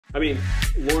I mean,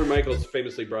 Lorne Michaels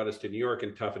famously brought us to New York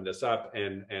and toughened us up,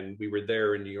 and we were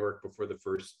there in New York before the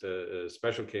first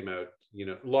special came out. You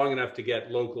know, long enough to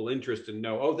get local interest and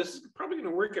know, oh, this is probably going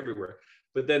to work everywhere.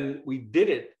 But then we did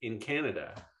it in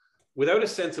Canada without a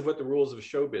sense of what the rules of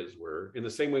showbiz were. In the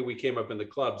same way we came up in the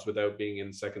clubs without being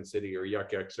in Second City or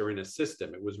Yuck Yucks or in a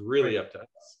system. It was really up to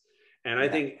us. And I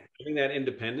think having that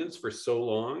independence for so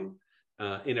long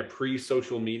in a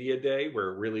pre-social media day where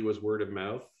it really was word of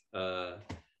mouth.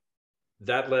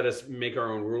 That let us make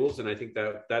our own rules, and I think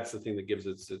that that's the thing that gives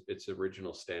it its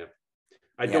original stamp.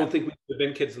 I don't think we could have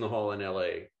been Kids in the Hall in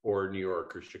LA or New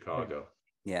York or Chicago.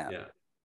 Yeah.